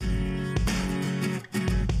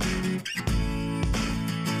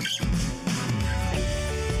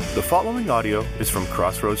The following audio is from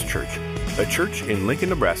Crossroads Church, a church in Lincoln,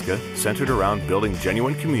 Nebraska, centered around building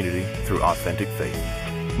genuine community through authentic faith.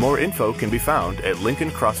 More info can be found at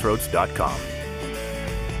lincolncrossroads.com.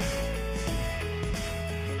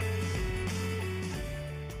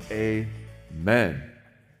 Amen.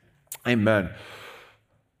 Amen.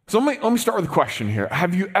 So let me start with a question here.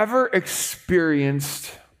 Have you ever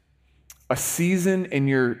experienced a season in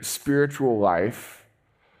your spiritual life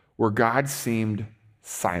where God seemed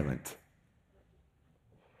silent?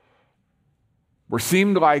 Where it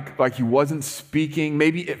seemed like he wasn't speaking.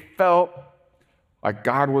 Maybe it felt like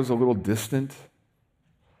God was a little distant.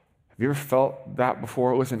 Have you ever felt that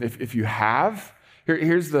before? Listen, if you have,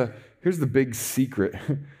 here's the big secret.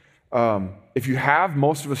 If you have,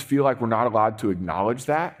 most of us feel like we're not allowed to acknowledge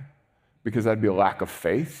that because that'd be a lack of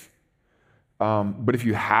faith. But if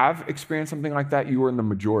you have experienced something like that, you are in the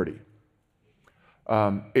majority.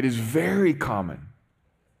 It is very common.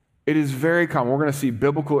 It is very common. We're going to see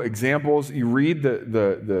biblical examples. You read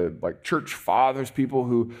the like church fathers, people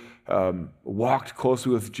who walked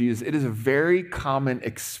closely with Jesus. It is a very common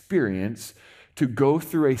experience to go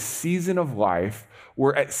through a season of life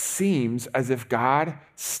where it seems as if God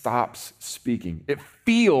stops speaking. It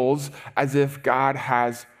feels as if God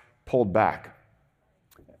has pulled back.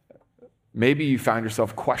 Maybe you found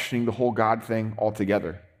yourself questioning the whole God thing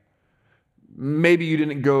altogether. Maybe you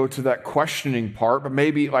didn't go to that questioning part, but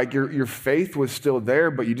maybe like your faith was still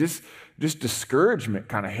there, but you just discouragement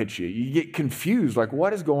kind of hits you. You get confused, like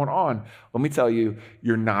what is going on? Let me tell you,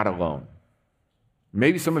 you're not alone.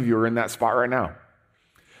 Maybe some of you are in that spot right now.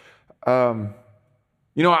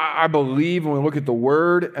 I believe when we look at the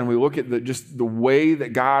Word and we look at the way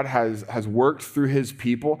that God has worked through His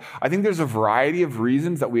people, I think there's a variety of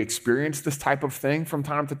reasons that we experience this type of thing from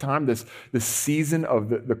time to time, this season of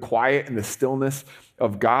the quiet and the stillness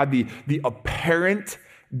of God, the apparent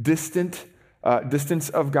distance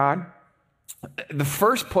of God. The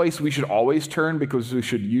first place we should always turn, because we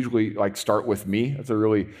should usually start with me. That's a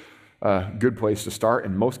really good place to start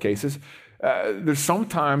in most cases. There's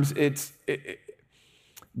sometimes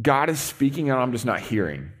God is speaking and I'm just not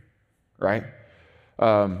hearing, right?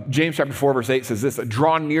 James chapter 4, verse 8 says this: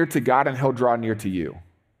 draw near to God and He'll draw near to you.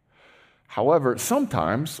 However,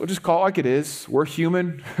 sometimes, we'll just call it like it is. We're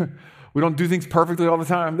human. We don't do things perfectly all the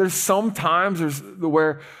time. There's sometimes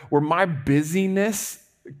where my busyness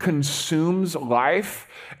consumes life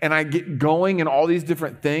and I get going in all these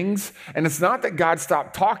different things. And it's not that God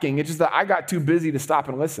stopped talking. It's just that I got too busy to stop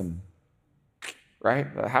and listen.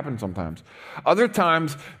 Right? That happens sometimes. Other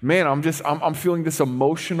times, man, I'm feeling this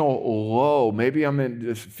emotional low. Maybe I'm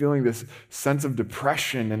just feeling this sense of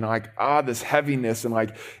depression and this heaviness.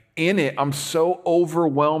 And in it, I'm so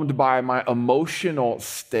overwhelmed by my emotional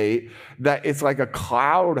state that it's like a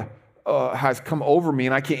cloud has come over me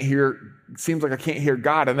and seems like I can't hear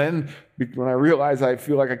God. And then when I realize I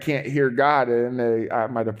feel like I can't hear God, and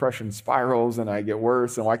my depression spirals and I get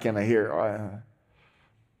worse. And why can't I hear?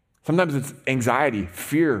 Sometimes it's anxiety,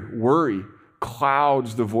 fear, worry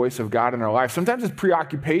clouds the voice of God in our life. Sometimes it's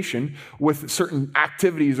preoccupation with certain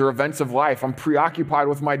activities or events of life. I'm preoccupied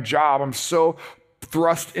with my job. I'm so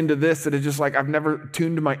thrust into this that it's just like I've never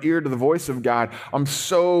tuned my ear to the voice of God. I'm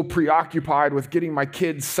so preoccupied with getting my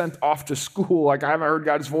kids sent off to school. I haven't heard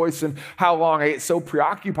God's voice in how long. I get so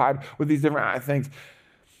preoccupied with these different things.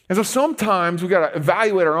 And so sometimes we got to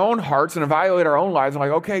evaluate our own hearts and evaluate our own lives. I'm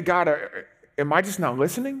like, okay, God, am I just not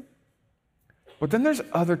listening? But then there's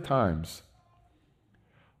other times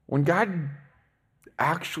when God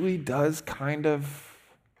actually does kind of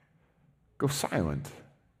go silent.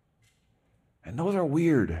 And those are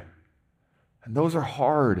weird. And those are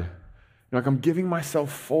hard. I'm giving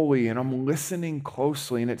myself fully and I'm listening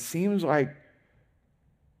closely, and it seems like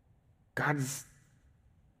God's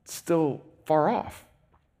still far off.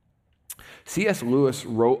 C.S. Lewis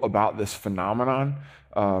wrote about this phenomenon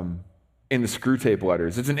in the Screwtape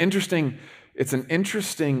Letters. It's an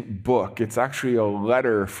interesting book. It's actually a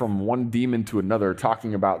letter from one demon to another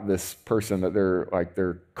talking about this person that they're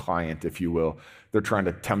their client, if you will. They're trying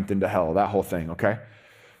to tempt into hell, that whole thing, okay?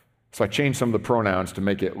 So I changed some of the pronouns to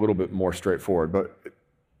make it a little bit more straightforward, but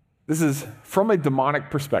this is from a demonic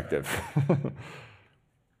perspective. It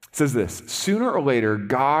says this: sooner or later,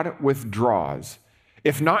 God withdraws,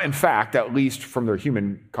 if not in fact, at least from their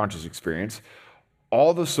human conscious experience,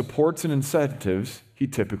 all the supports and incentives He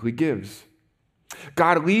typically gives.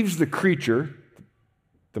 God leaves the creature,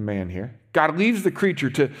 the man here, God leaves the creature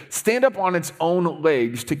to stand up on its own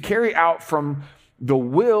legs, to carry out from the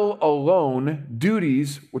will alone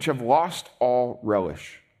duties which have lost all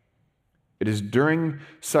relish. It is during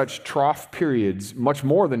such trough periods, much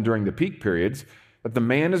more than during the peak periods, that the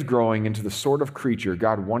man is growing into the sort of creature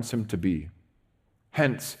God wants him to be.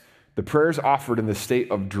 Hence, the prayers offered in the state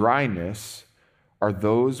of dryness are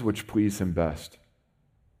those which please him best.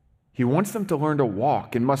 He wants them to learn to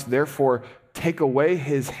walk and must therefore take away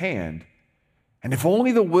his hand. And if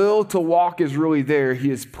only the will to walk is really there, he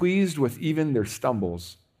is pleased with even their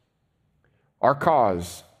stumbles. Our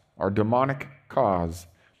cause, our demonic cause,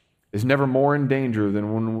 is never more in danger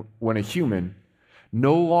than when a human,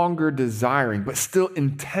 no longer desiring, but still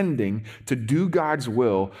intending to do God's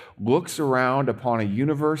will, looks around upon a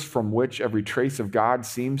universe from which every trace of God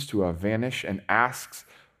seems to have vanished and asks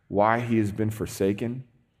why he has been forsaken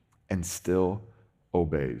and still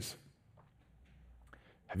obeys.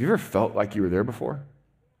 Have you ever felt like you were there before?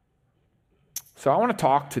 So I want to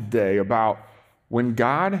talk today about when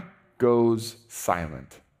God goes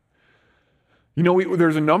silent. You know,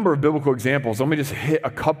 there's a number of biblical examples. Let me just hit a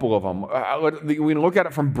couple of them. We can look at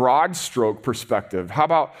it from broad stroke perspective. How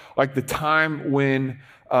about like the time when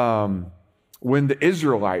the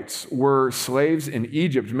Israelites were slaves in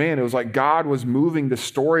Egypt? Man, it was like God was moving the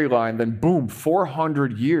storyline. Then boom,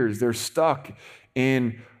 400 years, they're stuck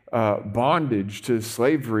in bondage to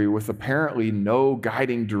slavery with apparently no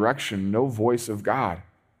guiding direction, no voice of God.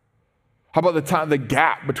 How about the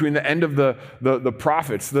gap between the end of the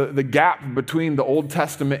prophets, the gap between the Old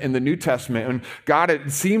Testament and the New Testament? And God,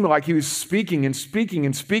 it seemed like he was speaking and speaking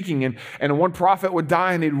and speaking, and one prophet would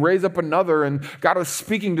die and he'd raise up another, and God was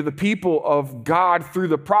speaking to the people of God through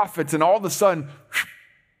the prophets, and all of a sudden,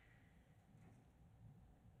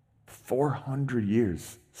 400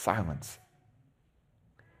 years, silence.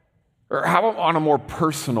 Or how about on a more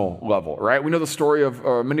personal level, right? We know the story of,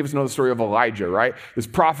 many of us know the story of Elijah, right? This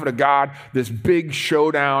prophet of God, this big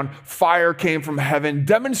showdown, fire came from heaven,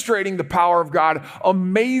 demonstrating the power of God,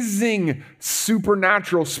 amazing,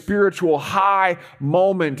 supernatural, spiritual, high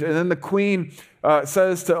moment. And then the queen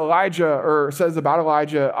says about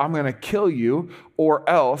Elijah, I'm going to kill you, or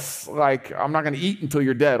else, like, I'm not going to eat until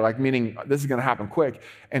you're dead, like, meaning this is going to happen quick.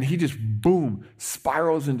 And he just, boom,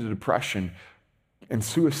 spirals into depression and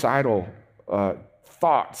suicidal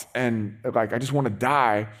thoughts, and like, I just want to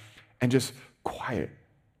die, and just quiet.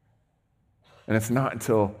 And it's not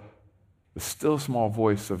until the still small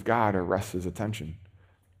voice of God arrests his attention.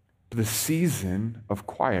 The season of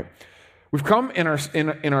quiet. We've come in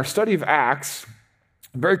our study of Acts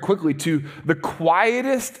very quickly to the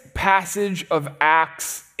quietest passage of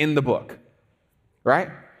Acts in the book, right?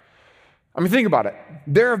 I mean, think about it.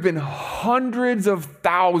 There have been hundreds of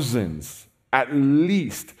thousands at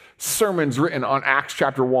least sermons written on Acts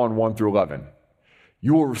chapter 1 through 11.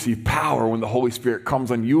 You will receive power when the Holy Spirit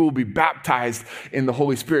comes on. You will be baptized in the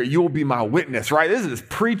Holy Spirit. You will be my witness, right? This is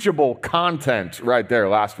preachable content right there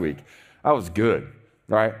last week. That was good,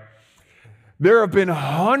 right? There have been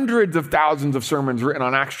hundreds of thousands of sermons written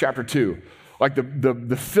on Acts chapter 2, like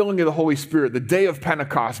the filling of the Holy Spirit, the day of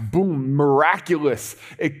Pentecost, boom, miraculous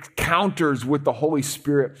encounters with the Holy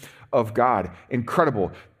Spirit of God.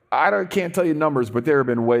 Incredible. I can't tell you numbers, but there have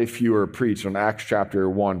been way fewer preached on Acts chapter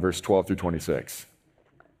 1, verse 12 through 26.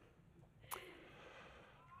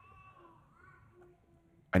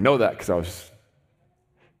 I know that because I was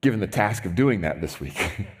given the task of doing that this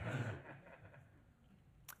week.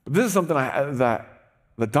 But this is something that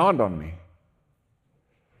dawned on me.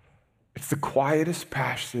 It's the quietest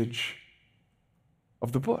passage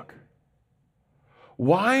of the book.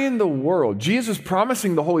 Why in the world? Jesus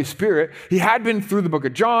promising the Holy Spirit. He had been through the book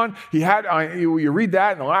of John. He had, you read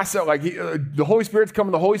that in the last, the Holy Spirit's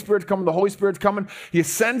coming, the Holy Spirit's coming, the Holy Spirit's coming. He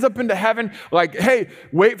ascends up into heaven, like, hey,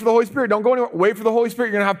 wait for the Holy Spirit. Don't go anywhere. Wait for the Holy Spirit.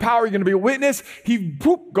 You're going to have power. You're going to be a witness. He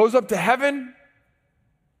goes up to heaven.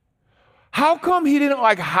 How come he didn't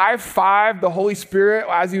high five the Holy Spirit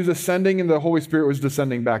as he was ascending and the Holy Spirit was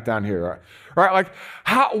descending back down here? Right?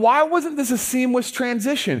 Why wasn't this a seamless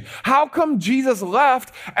transition? How come Jesus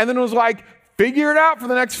left and then it was figure it out for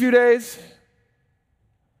the next few days?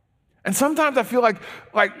 And sometimes I feel like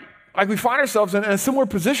we find ourselves in a similar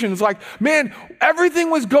position. It's man, everything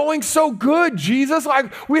was going so good, Jesus.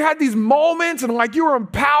 We had these moments and you were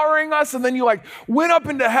empowering us, and then you went up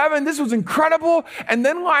into heaven. This was incredible. And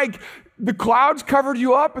then the clouds covered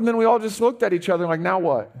you up, and then we all just looked at each other now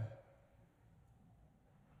what?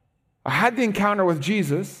 I had the encounter with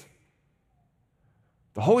Jesus.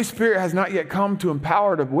 The Holy Spirit has not yet come to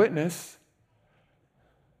empower to witness.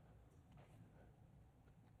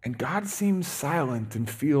 And God seems silent and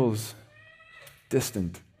feels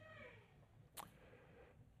distant.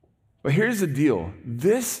 But here's the deal.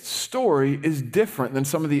 This story is different than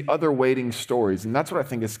some of the other waiting stories, and that's what I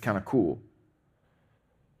think is kind of cool.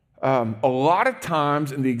 a lot of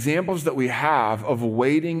times in the examples that we have of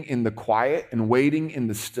waiting in the quiet and waiting in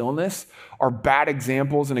the stillness are bad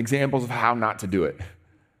examples and examples of how not to do it,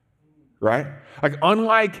 right?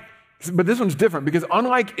 But this one's different because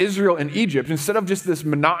unlike Israel and Egypt, instead of just this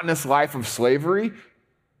monotonous life of slavery,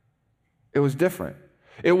 it was different.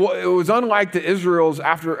 It was unlike the Israel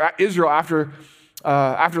after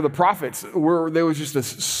the prophets, where there was just a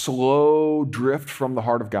slow drift from the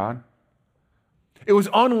heart of God. It was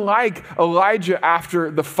unlike Elijah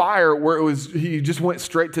after the fire, where he just went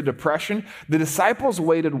straight to depression. The disciples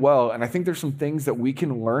waited well, and I think there's some things that we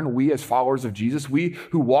can learn, we as followers of Jesus, we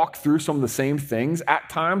who walk through some of the same things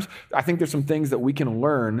at times, I think there's some things that we can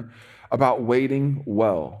learn about waiting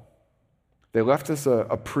well. They left us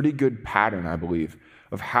a pretty good pattern, I believe,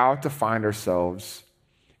 of how to find ourselves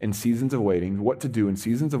in seasons of waiting, what to do in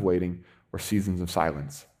seasons of waiting or seasons of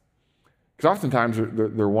silence. Because oftentimes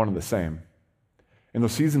they're one and the same. In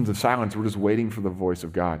those seasons of silence, we're just waiting for the voice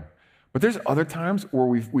of God. But there's other times where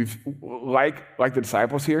we've like the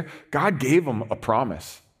disciples here, God gave them a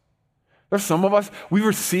promise. There's some of us, we've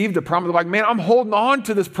received a promise. We're like, man, I'm holding on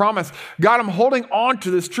to this promise. God, I'm holding on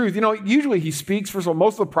to this truth. You know, usually he speaks. First of all,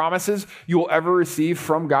 most of the promises you will ever receive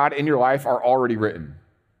from God in your life are already written.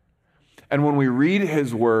 And when we read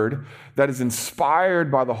his word that is inspired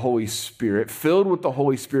by the Holy Spirit, filled with the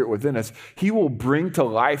Holy Spirit within us, he will bring to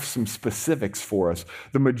life some specifics for us.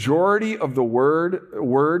 The majority of the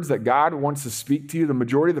words that God wants to speak to you, the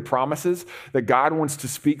majority of the promises that God wants to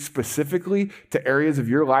speak specifically to areas of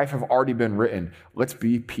your life have already been written. Let's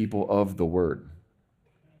be people of the word.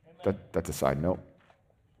 That's a side note.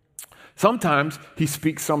 Sometimes he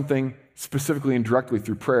speaks something specifically and directly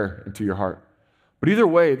through prayer into your heart. But either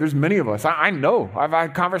way, there's many of us. I know. I've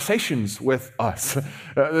had conversations with us.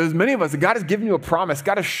 There's many of us that God has given you a promise.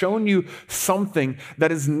 God has shown you something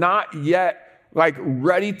that is not yet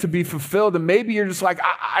ready to be fulfilled. And maybe you're just like,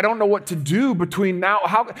 I don't know what to do between now.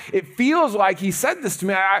 How it feels like he said this to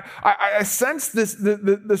me. I sense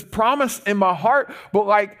this promise in my heart, but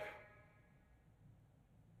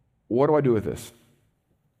what do I do with this?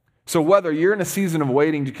 So whether you're in a season of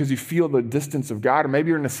waiting because you feel the distance of God, or maybe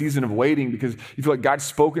you're in a season of waiting because you feel like God's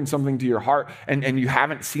spoken something to your heart and you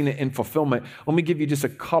haven't seen it in fulfillment, let me give you just a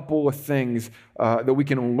couple of things that we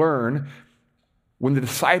can learn when the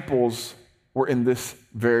disciples were in this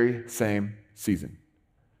very same season.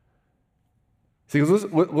 See, let's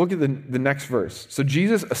look at the next verse. So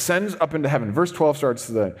Jesus ascends up into heaven. Verse 12 starts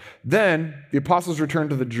today. Then the apostles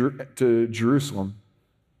returned to Jerusalem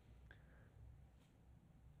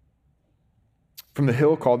from the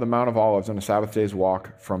hill called the Mount of Olives on a Sabbath day's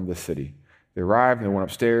walk from the city. They arrived and they went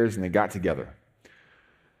upstairs and they got together.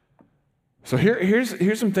 So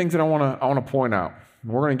here's some things that I want to point out.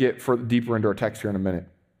 We're going to get further deeper into our text here in a minute.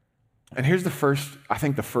 And here's the first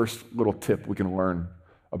little tip we can learn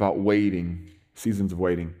about waiting, seasons of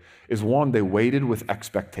waiting, is one, they waited with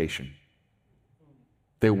expectation.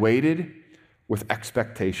 They waited with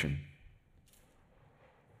expectation.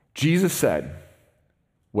 Jesus said,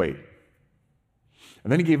 wait.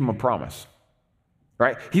 And then he gave him a promise,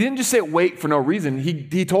 right? He didn't just say wait for no reason.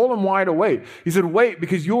 He told him why to wait. He said, wait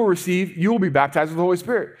because you will be baptized with the Holy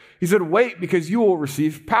Spirit. He said, wait because you will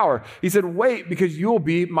receive power. He said, wait because you will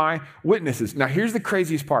be my witnesses. Now, here's the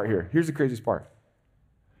craziest part here. Here's the craziest part.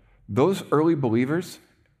 Those early believers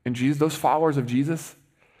in Jesus, those followers of Jesus,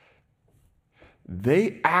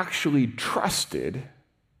 they actually trusted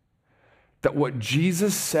that what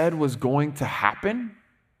Jesus said was going to happen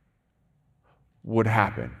would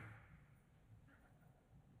happen.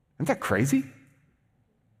 Isn't that crazy?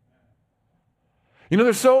 You know,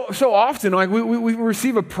 there's so often, we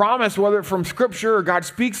receive a promise, whether from Scripture or God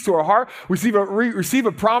speaks to our heart, we receive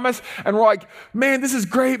a promise, and we're like, man, this is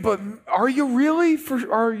great, but are you really?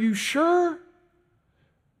 Are you sure?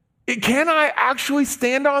 Can I actually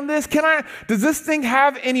stand on this? Does this thing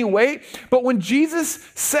have any weight? But when Jesus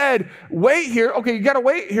said, wait here, okay, you got to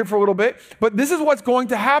wait here for a little bit, but this is what's going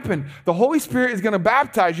to happen. The Holy Spirit is going to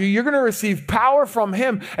baptize you. You're going to receive power from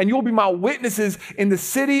him, and you'll be my witnesses in the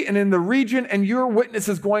city and in the region, and your witness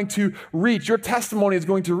is going to reach, your testimony is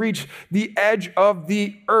going to reach the edge of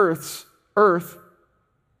the earth.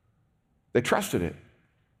 They trusted it,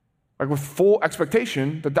 with full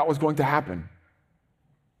expectation that was going to happen.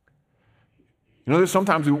 You know, there's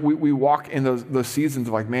sometimes we walk in those seasons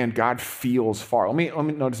of man, God feels far. Let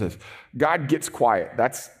me notice this. God gets quiet.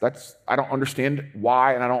 That's I don't understand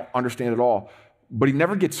why, and I don't understand it all. But he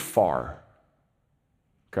never gets far.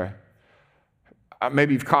 Okay?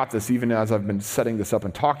 Maybe you've caught this even as I've been setting this up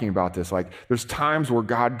and talking about this. There's times where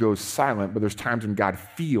God goes silent, but there's times when God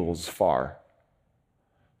feels far.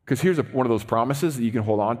 Because here's one of those promises that you can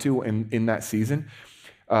hold on to in that season.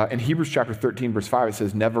 In Hebrews chapter 13, verse 5, it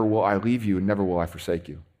says, never will I leave you and never will I forsake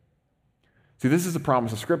you. See, this is the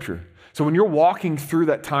promise of Scripture. So when you're walking through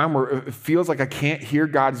that time where it feels like I can't hear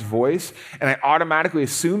God's voice, and I automatically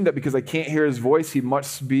assume that because I can't hear his voice, he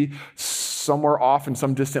must be somewhere off in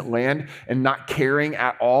some distant land and not caring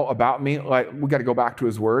at all about me, like we got to go back to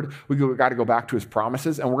his word. We got to go back to his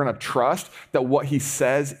promises, and we're going to trust that what he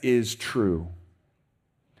says is true.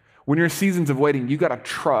 When you're in seasons of waiting, you got to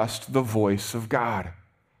trust the voice of God.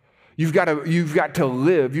 You've got to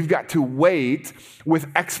live, you've got to wait with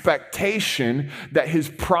expectation that his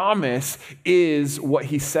promise is what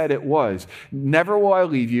he said it was. Never will I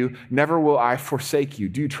leave you, never will I forsake you.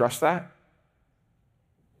 Do you trust that?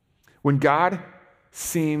 When God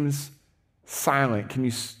seems silent, can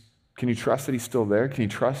you trust that he's still there? Can you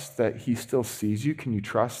trust that he still sees you? Can you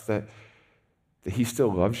trust that he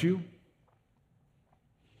still loves you?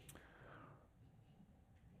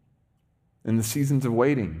 In the seasons of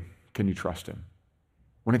waiting, can you trust him?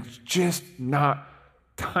 When it's just not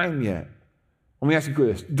time yet. Let me ask you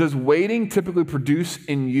this. Does waiting typically produce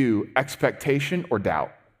in you expectation or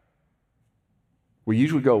doubt? We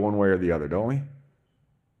usually go one way or the other, don't we?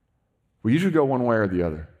 We usually go one way or the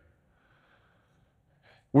other.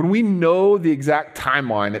 When we know the exact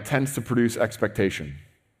timeline, it tends to produce expectation,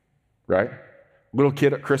 right? Little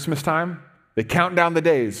kid at Christmas time, they count down the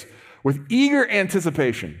days with eager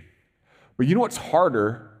anticipation. But you know what's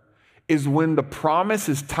harder is when the promise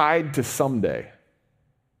is tied to someday.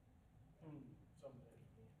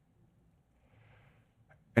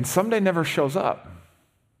 And someday never shows up.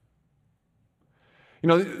 You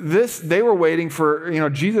know, they were waiting for,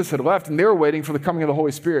 Jesus had left and they were waiting for the coming of the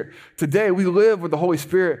Holy Spirit. Today, we live with the Holy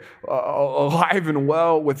Spirit alive and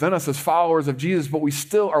well within us as followers of Jesus, but we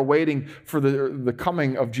still are waiting for the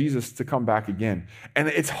coming of Jesus to come back again. And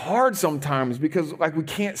it's hard sometimes because, we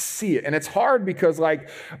can't see it. And it's hard because,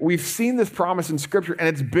 we've seen this promise in Scripture and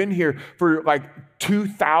it's been here for,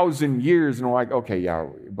 2,000 years. And we're like, okay, yeah,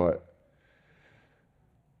 but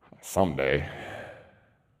someday.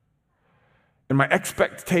 And my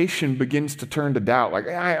expectation begins to turn to doubt,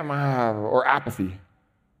 or apathy.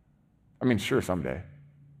 I mean, sure, someday.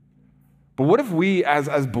 But what if we,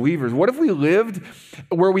 as believers, what if we lived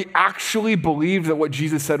where we actually believed that what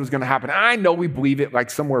Jesus said was going to happen? I know we believe it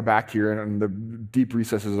somewhere back here in the deep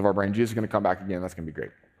recesses of our brain. Jesus is going to come back again. That's going to be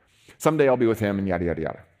great. Someday I'll be with him and yada, yada,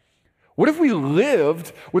 yada. What if we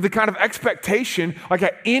lived with the kind of expectation,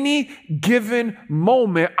 at any given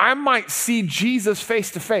moment, I might see Jesus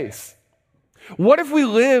face to face? What if we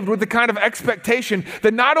lived with the kind of expectation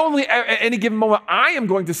that not only at any given moment I am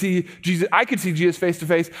going to see Jesus, I could see Jesus face to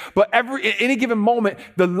face, but at any given moment,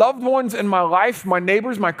 the loved ones in my life, my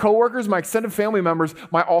neighbors, my coworkers, my extended family members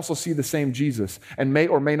might also see the same Jesus and may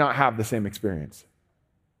or may not have the same experience.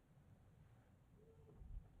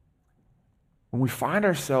 When we find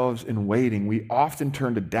ourselves in waiting, we often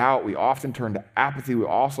turn to doubt, we often turn to apathy, we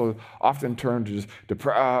also often turn to just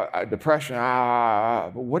depression.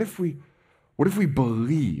 But what if we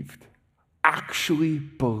actually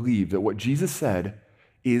believed that what Jesus said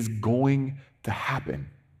is going to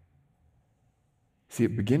happen? See,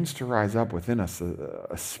 it begins to rise up within us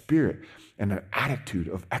a spirit and an attitude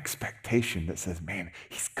of expectation that says, man,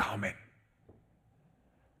 he's coming.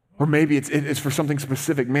 Or maybe it's for something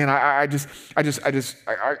specific. Man, I just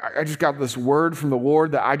got this word from the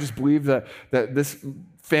Lord that I just believe that this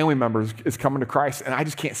family member is coming to Christ, and I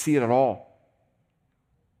just can't see it at all.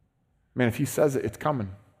 Man, if he says it, it's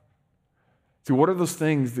coming. See, what are those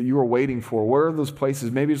things that you are waiting for? What are those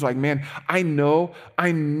places? Maybe it's man, I know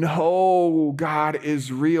God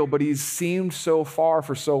is real, but he's seemed so far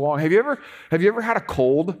for so long. Have you ever had a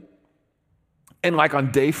cold and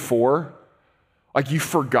on day 4, you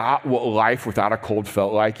forgot what life without a cold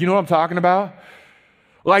felt like? You know what I'm talking about?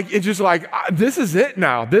 It's just this is it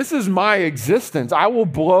now. This is my existence. I will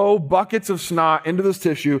blow buckets of snot into this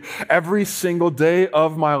tissue every single day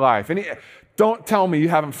of my life. And don't tell me you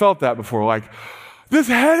haven't felt that before. This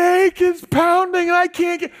headache is pounding and I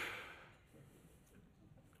can't get...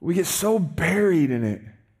 We get so buried in it.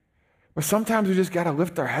 But sometimes we just got to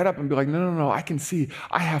lift our head up and be no, I can see.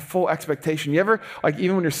 I have full expectation. You ever,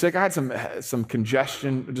 even when you're sick, I had some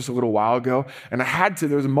congestion just a little while ago, and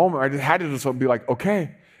there was a moment where I just had to just be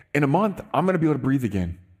okay, in a month, I'm going to be able to breathe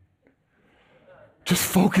again. Just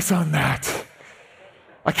focus on that.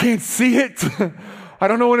 I can't see it. I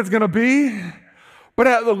don't know when it's going to be, but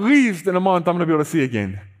at the least in a month, I'm going to be able to see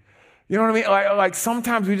again. You know what I mean?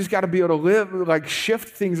 Sometimes we just got to be able to live, shift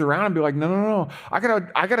things around and be no. I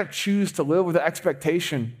gotta choose to live with the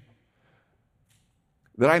expectation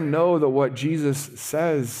that I know that what Jesus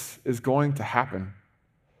says is going to happen.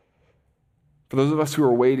 For those of us who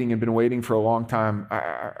are waiting and been waiting for a long time,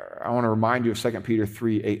 I want to remind you of 2 Peter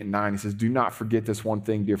 3, 8, and 9. He says, do not forget this one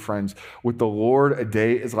thing, dear friends. With the Lord, a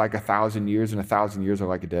day is like 1,000 years, and 1,000 years are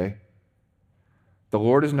like a day. The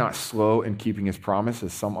Lord is not slow in keeping his promise,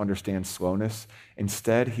 as some understand slowness.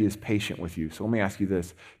 Instead, he is patient with you. So let me ask you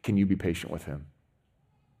this. Can you be patient with him?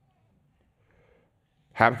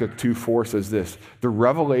 Habakkuk 2:4 says this, the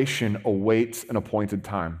revelation awaits an appointed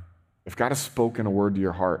time. If God has spoken a word to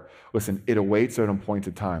your heart, listen, it awaits an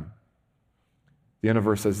appointed time. The end of the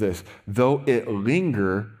verse says this, though it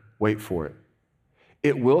linger, wait for it.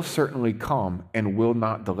 It will certainly come and will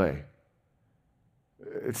not delay.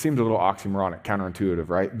 It seems a little oxymoronic, counterintuitive,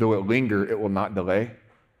 right? Though it linger, it will not delay.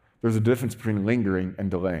 There's a difference between lingering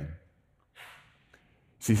and delaying.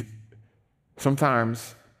 See,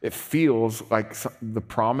 sometimes it feels like the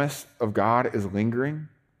promise of God is lingering,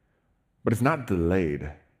 but it's not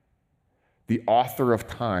delayed. The author of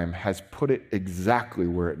time has put it exactly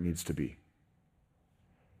where it needs to be.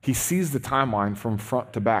 He sees the timeline from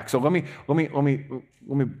front to back. So let me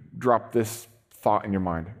drop this thought in your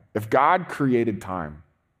mind. If God created time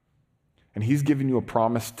and he's given you a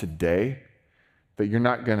promise today that you're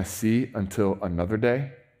not going to see until another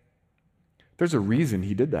day, there's a reason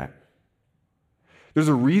he did that. There's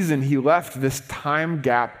a reason he left this time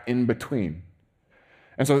gap in between.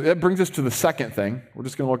 And so that brings us to the second thing. We're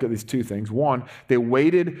just going to look at these two things. One, they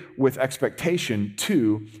waited with expectation.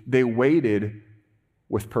 Two, they waited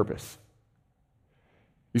with purpose.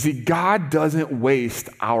 You see, God doesn't waste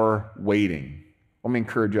our waiting. Let me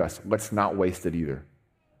encourage us. Let's not waste it either.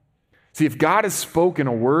 See, if God has spoken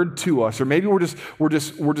a word to us, or maybe we're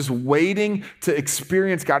just waiting to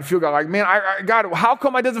experience God, feel God, like, man, God, how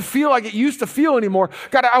come it doesn't feel like it used to feel anymore?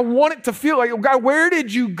 God, I want it to feel like, God, where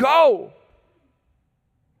did you go?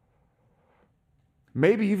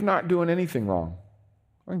 Maybe you're not doing anything wrong.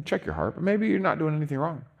 I can check your heart, but maybe you're not doing anything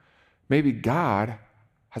wrong. Maybe God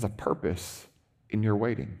has a purpose in your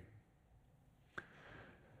waiting.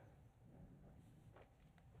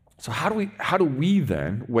 So how do we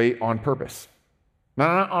then wait on purpose?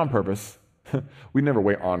 Not on purpose. We never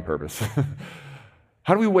wait on purpose.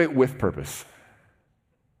 How do we wait with purpose?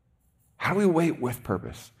 How do we wait with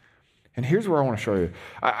purpose? And here's where I want to show you.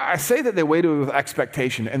 I say that they waited with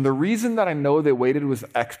expectation, and the reason that I know they waited with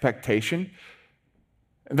expectation,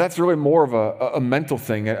 that's really more of a mental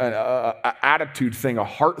thing, an attitude thing, a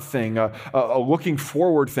heart thing, a looking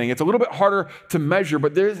forward thing. It's a little bit harder to measure,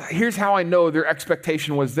 but here's how I know their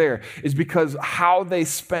expectation was there, is because how they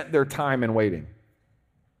spent their time in waiting.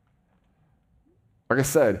 Like I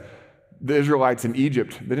said, the Israelites in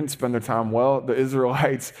Egypt, they didn't spend their time well. The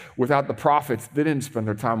Israelites without the prophets, they didn't spend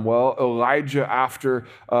their time well. Elijah, after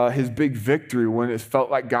his big victory, when it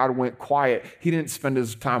felt like God went quiet, he didn't spend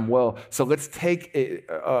his time well. So let's take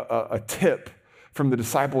a tip from the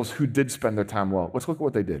disciples who did spend their time well. Let's look at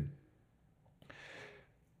what they did.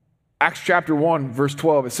 Acts chapter 1, verse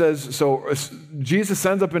 12, it says, so Jesus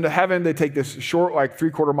ascends up into heaven. They take this short, like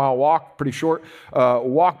 3/4 mile walk, pretty short,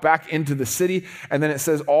 walk back into the city. And then it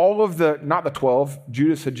says all of not the 12,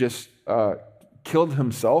 Judas had just killed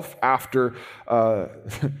himself after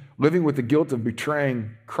living with the guilt of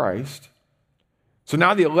betraying Christ. So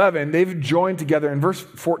now the 11, they've joined together. And verse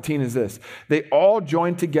 14 is this, they all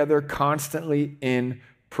joined together constantly in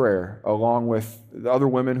prayer, along with the other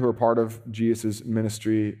women who are part of Jesus'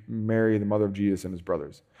 ministry, Mary, the mother of Jesus, and his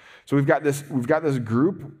brothers. So we've got this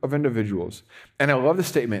group of individuals. And I love the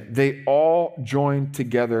statement, they all joined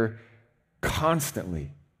together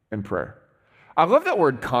constantly in prayer. I love that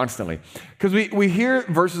word constantly, because we hear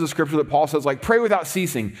verses of scripture that Paul says, like, pray without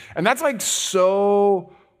ceasing. And that's like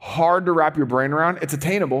so hard to wrap your brain around. It's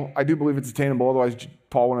attainable. I do believe it's attainable. Otherwise,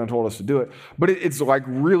 Paul wouldn't have told us to do it. But it's like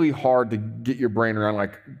really hard to get your brain around,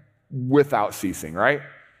 like without ceasing, right?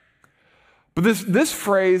 But this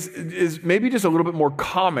phrase is maybe just a little bit more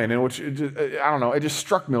common, in which, I don't know, it just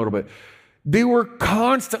struck me a little bit. They were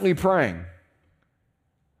constantly praying.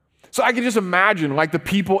 So I can just imagine like the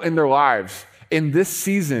people in their lives in this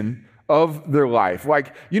season of their life.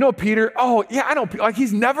 Like, you know, Peter, oh yeah, I know, like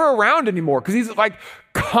he's never around anymore because he's like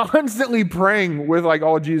constantly praying with like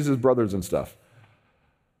all Jesus' brothers and stuff.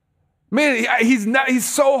 Man, he's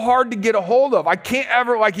so hard to get a hold of. I can't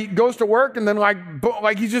ever, like he goes to work and then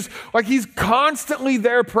like he's constantly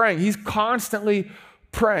there praying. He's constantly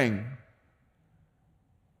praying.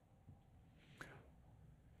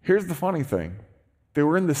 Here's the funny thing. They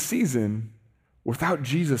were in the season without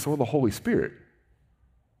Jesus or the Holy Spirit.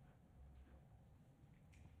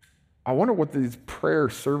 I wonder what these prayer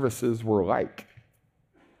services were like.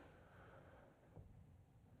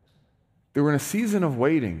 They were in a season of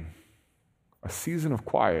waiting, a season of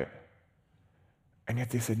quiet. And yet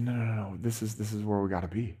they said, no, this is where we got to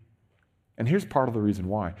be. And here's part of the reason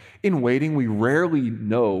why. In waiting, we rarely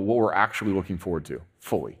know what we're actually looking forward to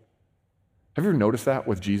fully. Have you ever noticed that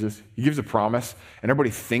with Jesus? He gives a promise, and everybody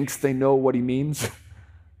thinks they know what he means.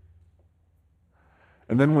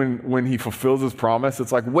 And then when he fulfills his promise,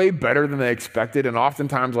 it's like way better than they expected, and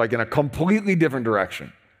oftentimes like in a completely different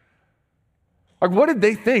direction. Like, what did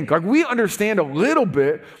they think? Like, we understand a little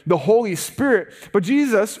bit the Holy Spirit, but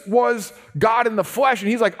Jesus was God in the flesh, and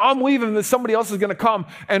he's like, I'm leaving, and somebody else is going to come,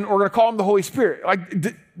 and we're going to call him the Holy Spirit. Like,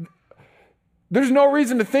 there's no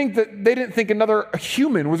reason to think that they didn't think another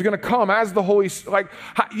human was going to come as the Holy Spirit.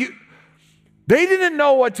 They didn't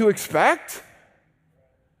know what to expect.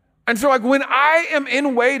 And so like when I am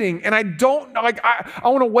in waiting and I don't, like I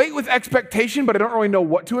want to wait with expectation, but I don't really know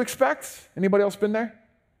what to expect. Anybody else been there?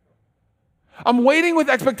 I'm waiting with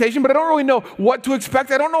expectation, but I don't really know what to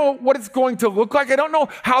expect. I don't know what it's going to look like. I don't know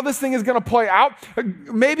how this thing is going to play out.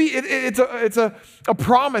 Maybe it's a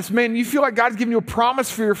promise. Man, you feel like God's giving you a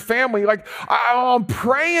promise for your family. Like I'm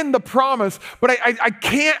praying the promise, but I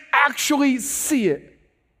can't actually see it.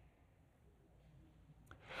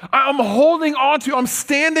 I'm holding on to, I'm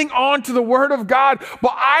standing on to the word of God,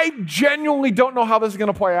 but I genuinely don't know how this is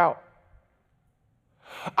going to play out.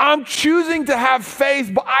 I'm choosing to have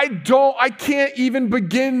faith, but I can't even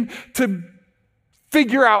begin to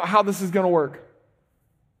figure out how this is going to work.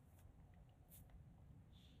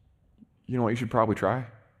 You know what you should probably try?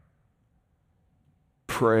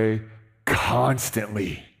 Pray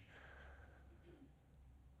constantly.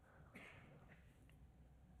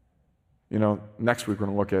 You know, next week we're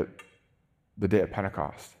going to look at the day of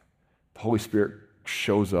Pentecost. The Holy Spirit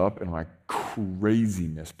shows up and like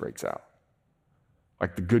craziness breaks out.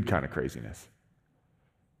 Like the good kind of craziness.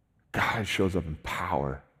 God shows up in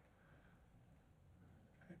power.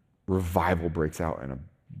 Revival breaks out in a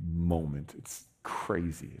moment. It's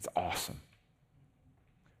crazy. It's awesome.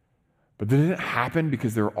 But didn't it happen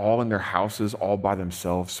because they were all in their houses, all by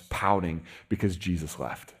themselves, pouting because Jesus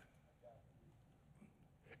left?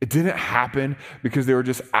 It didn't happen because they were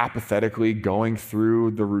just apathetically going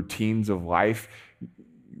through the routines of life.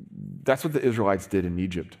 That's what the Israelites did in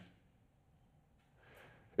Egypt.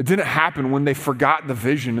 It didn't happen when they forgot the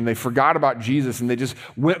vision and they forgot about Jesus and they just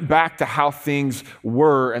went back to how things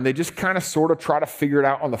were and they just kind of sort of try to figure it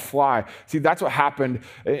out on the fly. See, that's what happened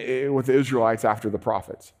with the Israelites after the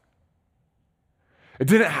prophets.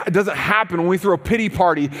 It doesn't happen when we throw a pity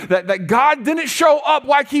party that God didn't show up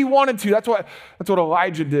like he wanted to. That's what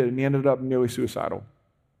Elijah did, and he ended up nearly suicidal.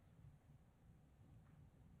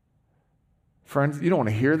 Friends, you don't want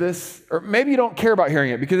to hear this, or maybe you don't care about hearing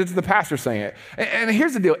it because it's the pastor saying it. And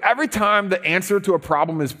here's the deal. Every time the answer to a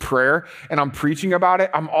problem is prayer and I'm preaching about it,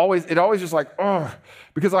 it always just like, oh,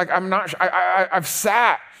 because like I've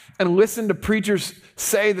sat and listened to preachers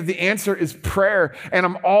say that the answer is prayer, and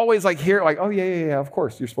I'm always like here, like, oh yeah, of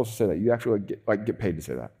course you're supposed to say that. You actually get paid to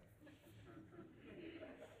say that.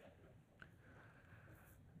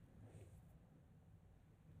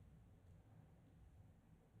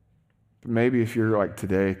 But maybe if you're like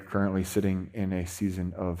today, currently sitting in a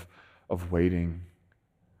season of waiting,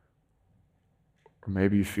 or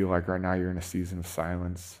maybe you feel like right now you're in a season of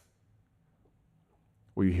silence,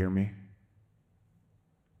 will you hear me?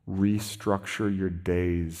 Restructure your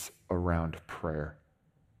days around prayer.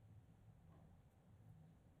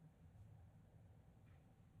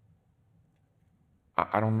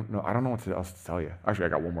 I don't know what else to tell you. Actually, I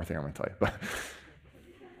got one more thing I'm going to tell you. But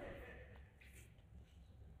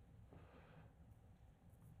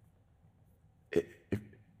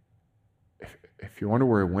if you wonder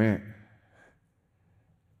where he went,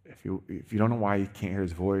 if you don't know why you can't hear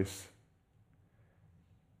his voice,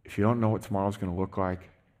 if you don't know what tomorrow's going to look like,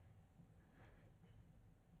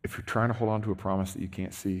 if you're trying to hold on to a promise that you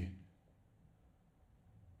can't see,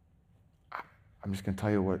 I'm just going to tell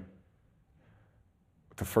you what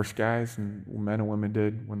the first guys and men and women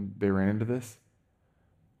did when they ran into this.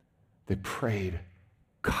 They prayed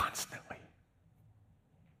constantly.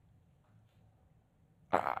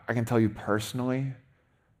 I can tell you personally,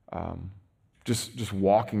 just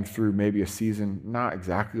walking through maybe a season, not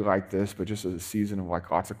exactly like this, but just a season of like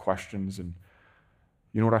lots of questions. And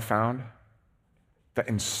you know what I found? That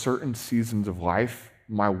in certain seasons of life,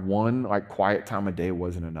 my one like quiet time of day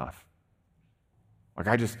wasn't enough. Like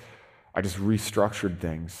I just restructured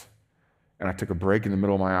things, and I took a break in the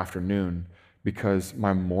middle of my afternoon because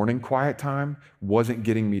my morning quiet time wasn't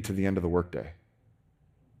getting me to the end of the workday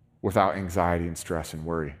without anxiety and stress and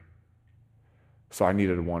worry. So I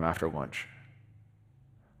needed one after lunch.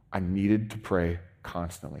 I needed to pray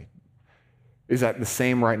constantly. Is that the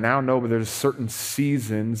same right now? No, but there's certain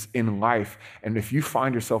seasons in life. And if you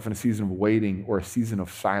find yourself in a season of waiting or a season of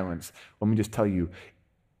silence, let me just tell you,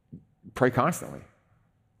 pray constantly.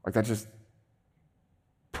 Like that, just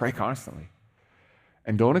pray constantly.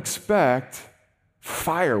 And don't expect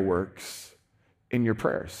fireworks in your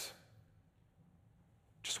prayers.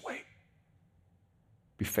 Just wait.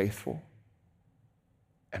 Be faithful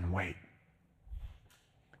and wait.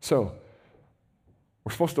 So,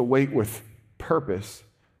 we're supposed to wait with purpose.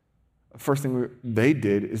 The first thing they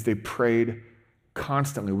did is they prayed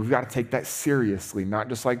constantly. We've got to take that seriously, not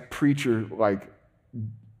just like preacher like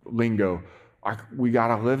lingo. We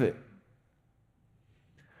got to live it.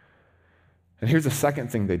 And here's the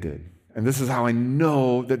second thing they did. And this is how I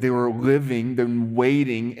know that they were living and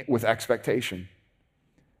waiting with expectation.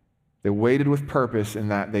 They waited with purpose in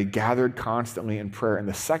that they gathered constantly in prayer. And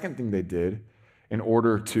the second thing they did in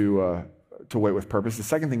order to wait with purpose, the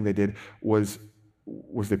second thing they did was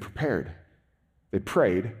they prepared. They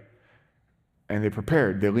prayed and they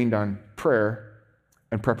prepared. They leaned on prayer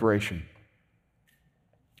and preparation.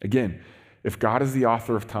 Again, if God is the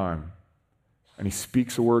author of time and he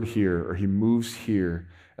speaks a word here or he moves here,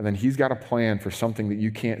 and then he's got a plan for something that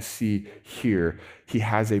you can't see here, he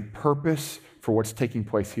has a purpose for what's taking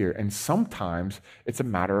place here. And sometimes it's a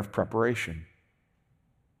matter of preparation.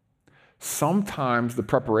 Sometimes the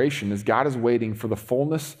preparation is God is waiting for the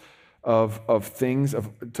fullness of things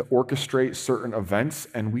to orchestrate certain events,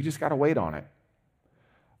 and we just got to wait on it.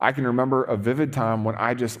 I can remember a vivid time when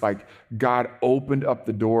I just God opened up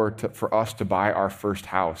the door for us to buy our first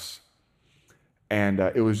house. And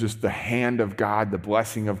it was just the hand of God, the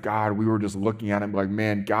blessing of God. We were just looking at it like,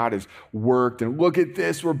 man, God has worked. And look at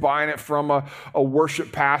this. We're buying it from a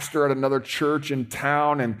worship pastor at another church in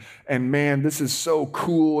town. And man, this is so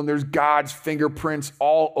cool. And there's God's fingerprints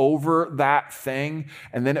all over that thing.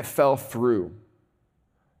 And then it fell through.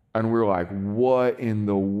 And we were like, what in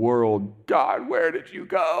the world? God, where did you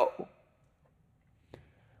go?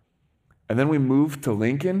 And then we moved to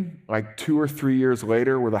Lincoln, 2 or 3 years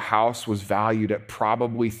later, where the house was valued at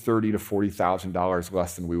probably $30,000 to $40,000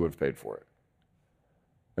 less than we would have paid for it.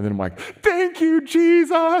 And then I'm like, thank you,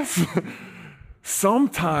 Jesus.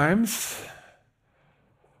 Sometimes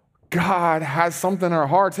God has something in our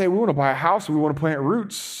hearts. Hey, we want to buy a house, we want to plant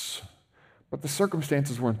roots, but the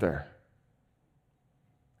circumstances weren't there.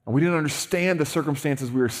 And we didn't understand the circumstances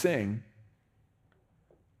we were seeing,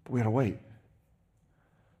 but we had to wait.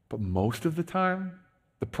 But most of the time,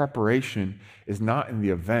 the preparation is not in the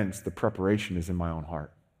events, the preparation is in my own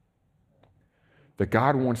heart. That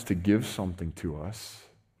God wants to give something to us,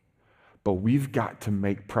 but we've got to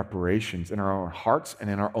make preparations in our own hearts and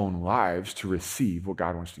in our own lives to receive what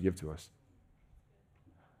God wants to give to us.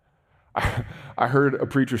 I heard a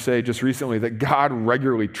preacher say just recently that God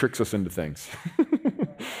regularly tricks us into things.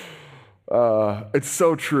 It's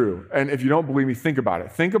so true. And if you don't believe me, think about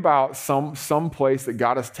it. Think about some place that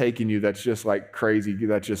God has taken you that's just crazy,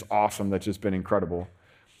 that's just awesome, that's just been incredible.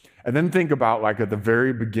 And then think about at the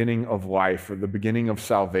very beginning of life or the beginning of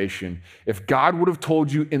salvation. If God would have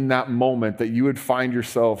told you in that moment that you would find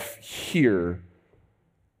yourself here,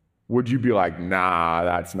 would you be like, nah,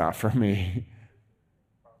 that's not for me?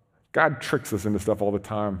 God tricks us into stuff all the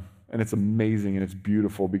time. And it's amazing and it's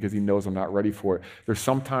beautiful because he knows I'm not ready for it. There's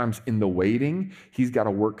sometimes in the waiting, he's got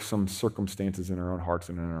to work some circumstances in our own hearts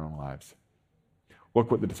and in our own lives. Look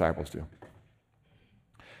what the disciples do.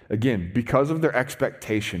 Again, because of their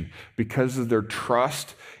expectation, because of their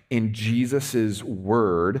trust in Jesus'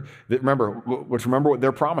 word, remember what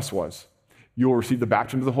their promise was. You'll receive the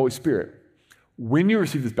baptism of the Holy Spirit. When you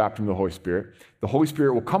receive this baptism of the Holy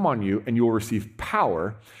Spirit will come on you and you will receive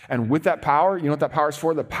power. And with that power, you know what that power is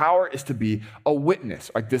for? The power is to be a witness.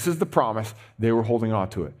 This is the promise. They were holding on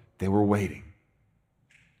to it. They were waiting.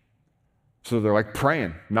 So they're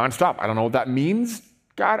praying nonstop. I don't know what that means,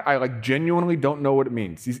 God. I genuinely don't know what it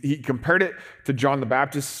means. He compared it to John the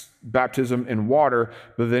Baptist's baptism in water,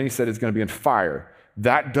 but then he said it's going to be in fire.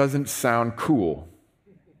 That doesn't sound cool.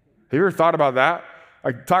 Have you ever thought about that?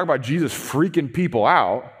 Talk about Jesus freaking people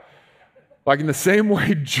out. In the same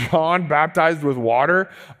way John baptized with water,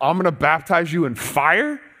 I'm going to baptize you in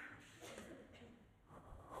fire?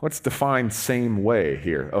 Let's define same way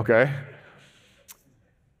here, okay?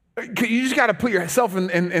 You just got to put yourself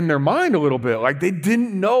in their mind a little bit. They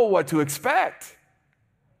didn't know what to expect.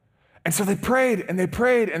 And so they prayed and they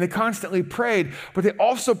prayed and they constantly prayed, but they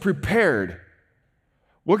also prepared.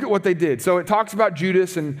 Look at what they did. So it talks about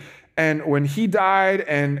Judas and when he died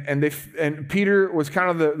and Peter was kind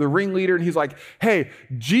of the ringleader, and he's like, hey,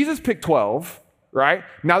 Jesus picked 12, right?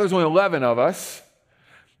 Now there's only 11 of us.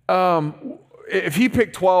 if he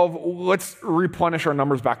picked 12, let's replenish our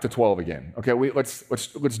numbers back to 12 again. Okay,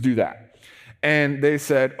 let's do that. And they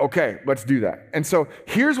said, okay, let's do that. And so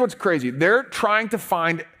here's what's crazy. They're trying to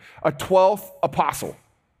find a 12th apostle.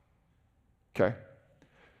 Okay.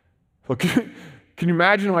 So can you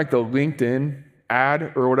imagine like the LinkedIn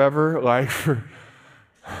ad or whatever? Like,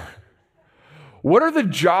 what are the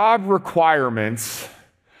job requirements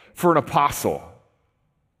for an apostle?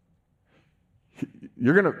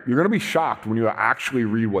 You're gonna be shocked when you actually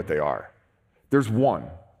read what they are. There's one.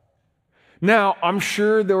 Now, I'm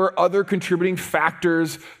sure there were other contributing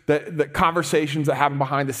factors that conversations that happened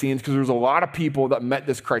behind the scenes, because there was a lot of people that met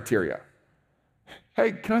this criteria.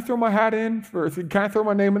 Hey, can I throw my hat in? Can I throw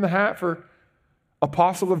my name in the hat for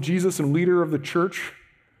apostle of Jesus and leader of the church?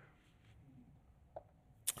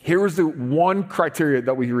 Here was the one criteria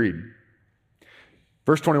that we read.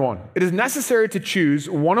 Verse 21, it is necessary to choose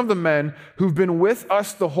one of the men who've been with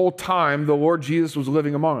us the whole time the Lord Jesus was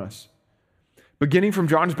living among us, beginning from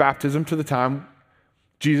John's baptism to the time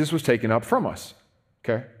Jesus was taken up from us.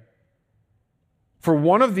 Okay? For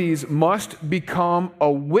one of these must become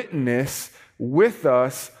a witness with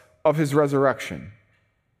us of his resurrection.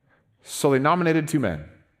 So they nominated 2 men.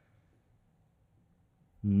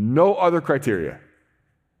 No other criteria.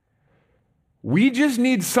 We just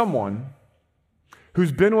need someone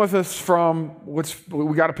who's been with us from,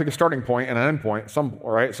 we got to pick a starting point and an end point, all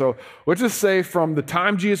right? So let's just say from the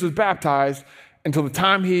time Jesus was baptized until the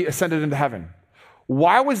time he ascended into heaven.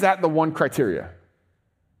 Why was that the one criteria?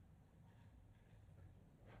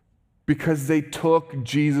 Because they took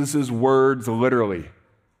Jesus' words literally.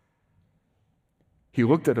 He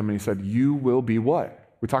looked at them and he said, you will be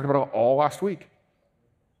what? We talked about it all last week.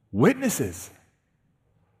 Witnesses.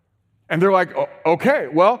 And they're like, okay,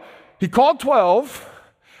 well, he called 12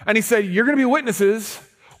 and he said, you're going to be witnesses.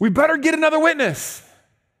 We better get another witness.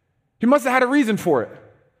 He must have had a reason for it.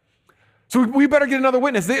 So we better get another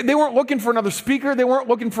witness. They weren't looking for another speaker. They weren't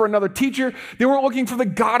looking for another teacher. They weren't looking for the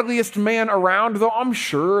godliest man around, though I'm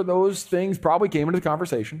sure those things probably came into the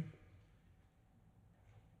conversation.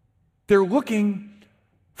 They're looking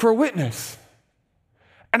for a witness.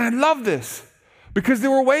 And I love this because they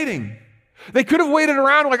were waiting. They could have waited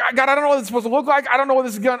around like, God, I don't know what this is supposed to look like. I don't know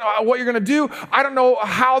what you're going to do. I don't know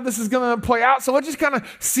how this is going to play out. So let's just kind of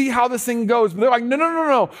see how this thing goes. But they're like,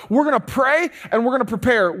 no. We're going to pray and we're going to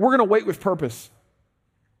prepare. We're going to wait with purpose.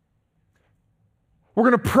 We're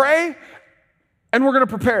going to pray and we're going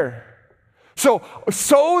to prepare. So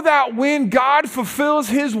that when God fulfills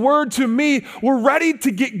his word to me, we're ready to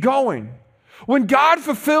get going. When God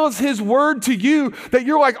fulfills his word to you, that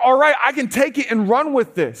you're like, all right, I can take it and run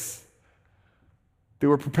with this. They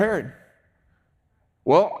were prepared.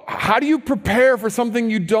 Well, how do you prepare for something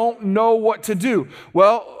you don't know what to do?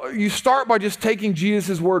 Well, you start by just taking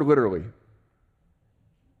Jesus' word literally.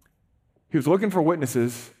 He was looking for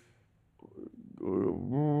witnesses.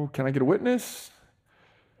 Can I get a witness?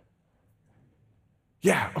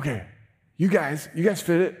 Yeah, okay. You guys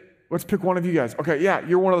fit it. Let's pick one of you guys. Okay, yeah,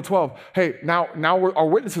 you're one of the 12. Hey, now our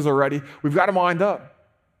witnesses are ready. We've got them lined up.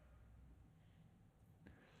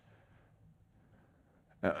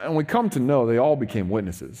 And we come to know they all became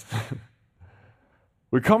witnesses.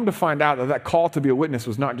 We come to find out that call to be a witness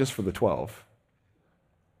was not just for the 12.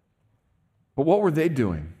 But what were they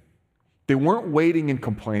doing? They weren't waiting and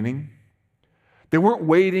complaining. They weren't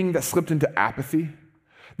waiting that slipped into apathy.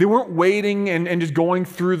 They weren't waiting and just going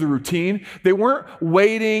through the routine. They weren't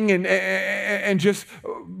waiting and just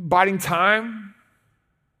biding time.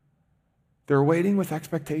 They were waiting with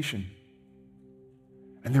expectation.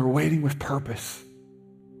 And they were waiting with purpose.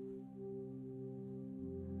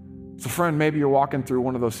 So friend, maybe you're walking through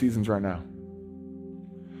one of those seasons right now.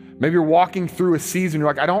 Maybe you're walking through a season, you're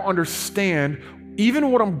like, I don't understand even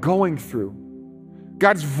what I'm going through.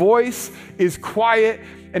 God's voice is quiet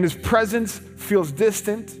and his presence feels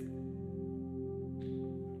distant.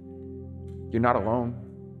 You're not alone.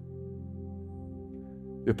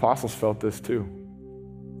 The apostles felt this too.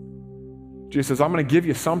 Jesus says, I'm going to give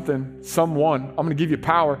you someone. I'm going to give you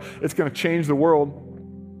power. It's going to change the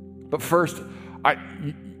world. But first, I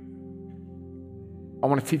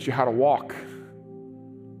want to teach you how to walk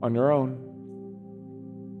on your own.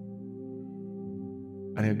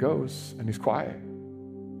 And he goes, and he's quiet.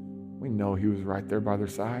 We know he was right there by their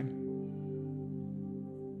side.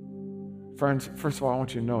 Friends, first of all, I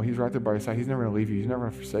want you to know he's right there by your side. He's never going to leave you. He's never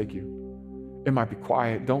going to forsake you. It might be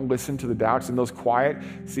quiet. Don't listen to the doubts and those quiet.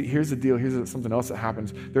 See, here's the deal. Here's something else that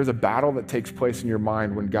happens. There's a battle that takes place in your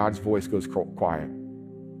mind when God's voice goes quiet.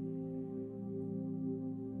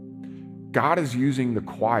 God is using the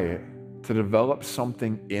quiet to develop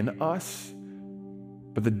something in us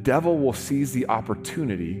But the devil will seize the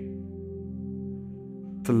opportunity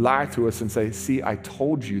to lie to us and say, see, I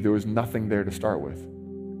told you there was nothing there to start with.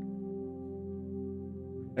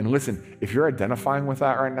 And listen, if you're identifying with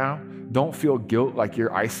that right now, don't feel guilt like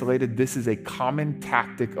you're isolated. This is a common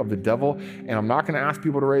tactic of the devil. And I'm not going to ask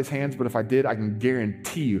people to raise hands, but if I did, I can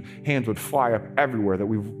guarantee you hands would fly up everywhere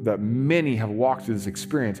that many have walked through this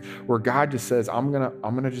experience where God just says, I'm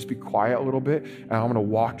gonna just be quiet a little bit and I'm gonna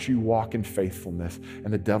watch you walk in faithfulness.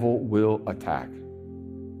 And the devil will attack.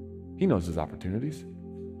 He knows his opportunities.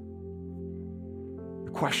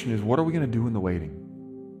 The question is, what are we going to do in the waiting?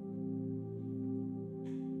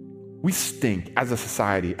 We stink as a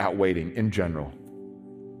society at waiting in general.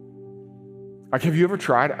 Like, have you ever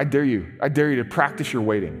tried? I dare you to practice your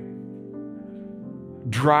waiting.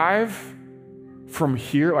 Drive from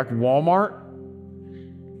here, like Walmart,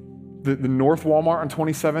 the North Walmart on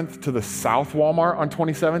 27th to the South Walmart on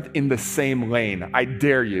 27th in the same lane. I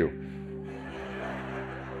dare you.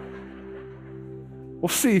 We'll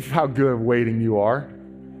see how good waiting you are.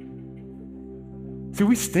 See,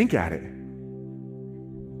 we stink at it.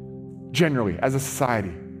 Generally, as a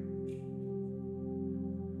society.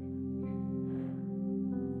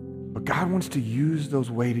 But God wants to use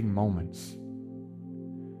those waiting moments.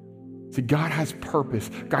 See, God has purpose.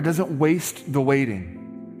 God doesn't waste the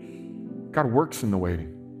waiting. God works in the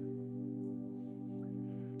waiting.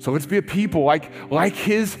 So let's be a people like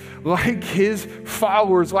his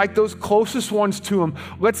followers, like those closest ones to him.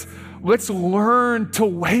 Let's learn to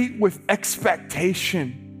wait with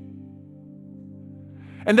expectation.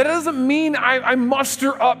 And that doesn't mean I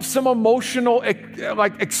muster up some emotional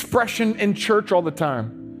expression in church all the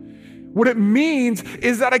time. What it means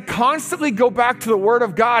is that I constantly go back to the Word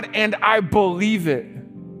of God and I believe it.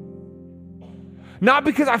 Not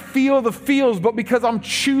because I feel the feels, but because I'm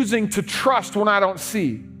choosing to trust when I don't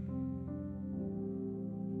see.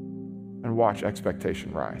 And watch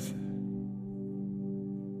expectation rise.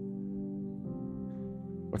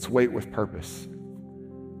 Let's wait with purpose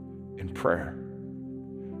in prayer.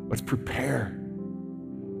 Let's prepare.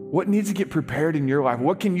 What needs to get prepared in your life?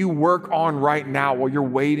 What can you work on right now while you're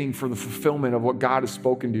waiting for the fulfillment of what God has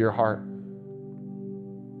spoken to your heart?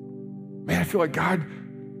 Man, I feel like God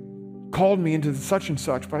called me into such and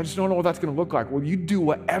such, but I just don't know what that's going to look like. Well, you do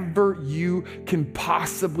whatever you can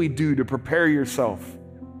possibly do to prepare yourself.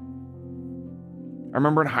 I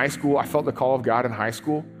remember in high school, I felt the call of God in high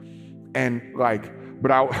school,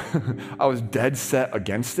 but I was dead set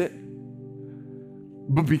against it.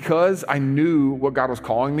 But because I knew what God was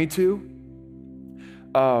calling me to,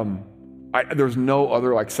 there was no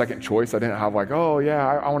other second choice. I didn't have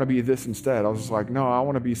I want to be this instead. I was just like, no, I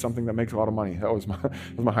want to be something that makes a lot of money. That was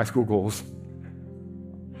my high school goals.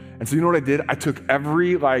 And so you know what I did? I took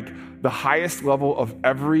every the highest level of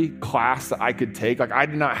every class that I could take. I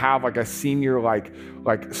did not have a senior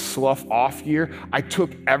slough off year. I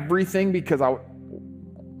took everything because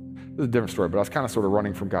this is a different story, but I was kind of sort of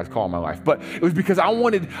running from God's call in my life. But it was because I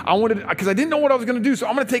wanted, because I didn't know what I was going to do. So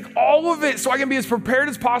I'm going to take all of it so I can be as prepared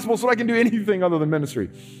as possible so I can do anything other than ministry.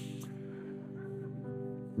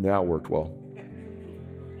 That worked well.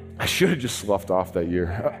 I should have just sloughed off that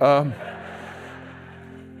year.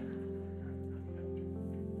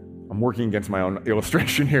 I'm working against my own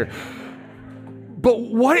illustration here. But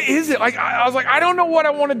what is it? I was I don't know what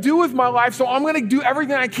I want to do with my life, so I'm going to do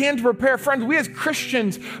everything I can to prepare. Friends, we as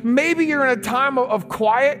Christians, maybe you're in a time of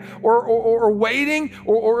quiet or waiting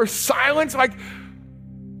or silence.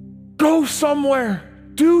 Go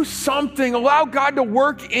somewhere. Do something. Allow God to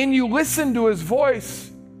work in you. Listen to his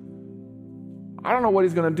voice. I don't know what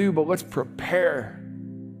he's going to do, but let's prepare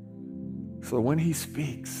so that when he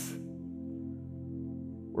speaks,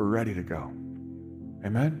 we're ready to go.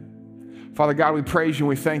 Amen? Father God, we praise you and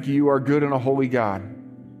we thank you. You are good and a holy God.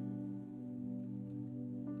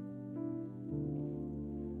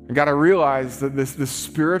 And God, I realize that this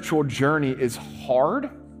spiritual journey is hard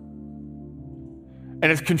and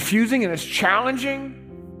it's confusing and it's challenging.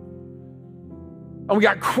 And we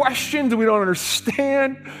got questions and we don't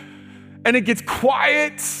understand. And it gets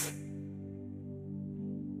quiet.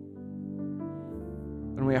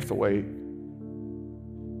 And we have to wait.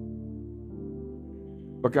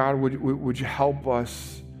 But God, would you help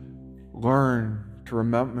us learn to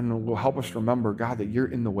remember, and will help us remember, God, that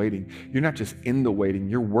you're in the waiting. You're not just in the waiting,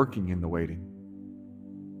 you're working in the waiting.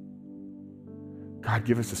 God,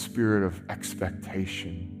 give us a spirit of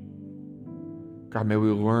expectation. God, may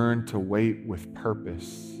we learn to wait with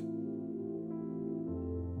purpose.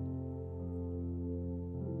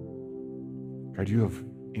 God, you have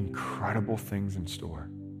incredible things in store.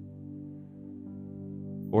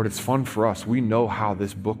 Lord, it's fun for us. We know how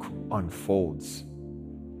this book unfolds.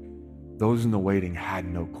 those in the waiting had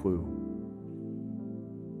no clue.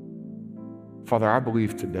 Father, I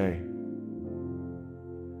believe today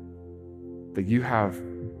that you have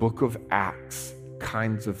Book of Acts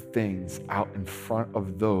kinds of things out in front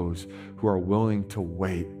of those who are willing to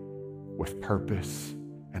wait with purpose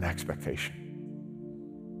and expectation.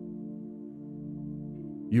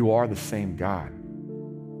 You are the same God.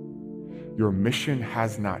 Your mission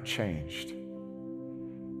has not changed,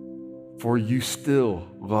 for you still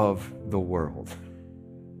love the world.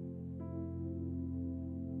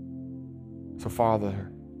 So,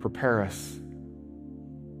 Father, prepare us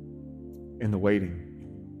in the waiting.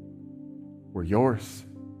 We're yours.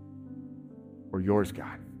 We're yours,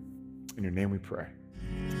 God. In your name we pray.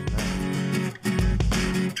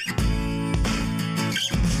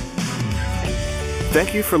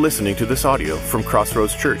 Thank you for listening to this audio from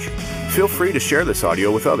Crossroads Church. Feel free to share this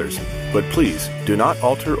audio with others, but please do not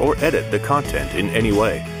alter or edit the content in any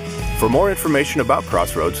way. For more information about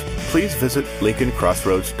Crossroads, please visit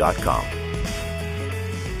lincolncrossroads.com.